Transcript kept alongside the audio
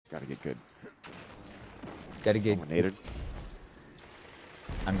Gotta get good. Gotta get. Dominated.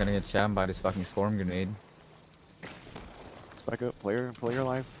 I'm gonna get jammed by this fucking storm grenade. Spike up, player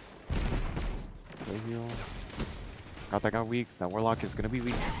life. Play heal. Got that guy weak. That warlock is gonna be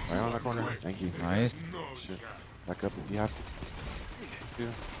weak. Right on that corner. Thank you. Nice. Shit. Back up if you have to. Yeah.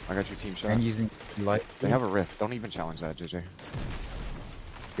 I got your team shot. And using light. They have a rift. Don't even challenge that, JJ.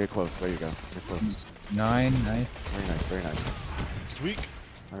 Get close. There you go. Get close. 9, nice. Very nice. Very nice. It's weak.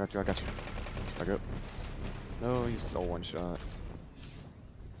 I got you. I got you. Back up. No, you so one shot.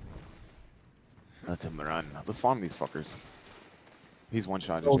 Let him run. Let's farm these fuckers. He's one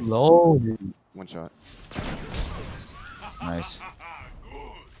shot. Oh, JJ. low, dude. One shot. Nice. Good.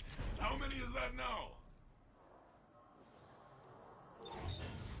 How many is that now?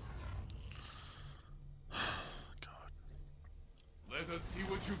 God. Let us see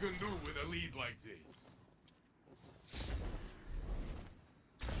what you can do with a lead like this.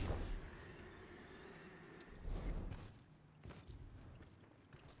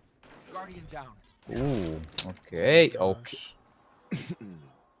 Guardian down. Ooh. Okay. Okay.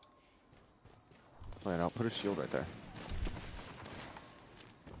 Play it out. Put a shield right there.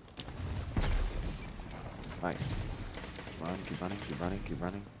 Nice. Run. Keep running. Keep running. Keep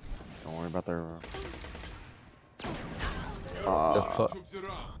running. Don't worry about their. The fuck? Takes the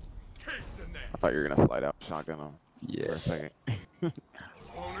net. I thought you were gonna slide out shotgun him for Yeah. a second.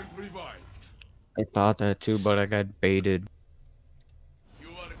 Opponent revived. I thought that too, but I got baited. You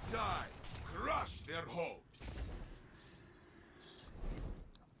are tied. Crush their hopes.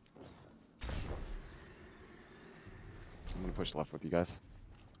 I'm gonna push left with you guys.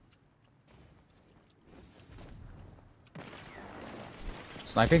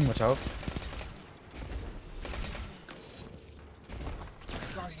 Sniping, watch out.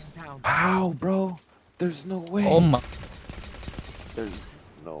 Guardian down. Ow, bro! There's no way. Oh my. There's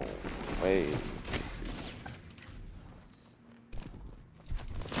no way.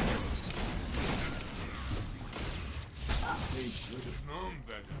 They should have known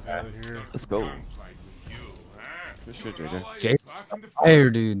better. Out of here. Let's go. Gunfight with you, huh? Good shit, JJ. Jay, Back in the fire,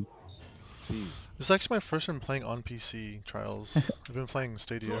 dude. See. This is actually my first time playing on PC Trials. I've been playing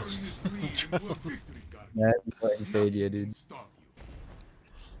Stadia. Turn this lead into a victory, Guardian. Yeah, I'm playing Stadia, dude. Stop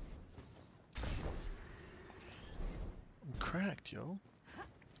you. I'm cracked, yo.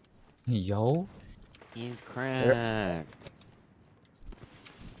 Yo. He's cracked.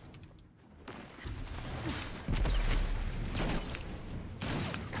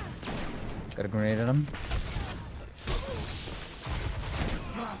 Got a grenade at him.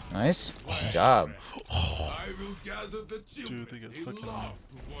 Nice. Good job. I will gather the children. Dude, they get They fucking- love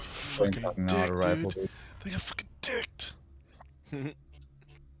to watch Playing Fucking fucking dick, auto rifle, dude. dude. They got fucking dicked. you.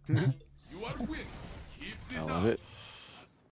 You are winning. Keep this I up. love it.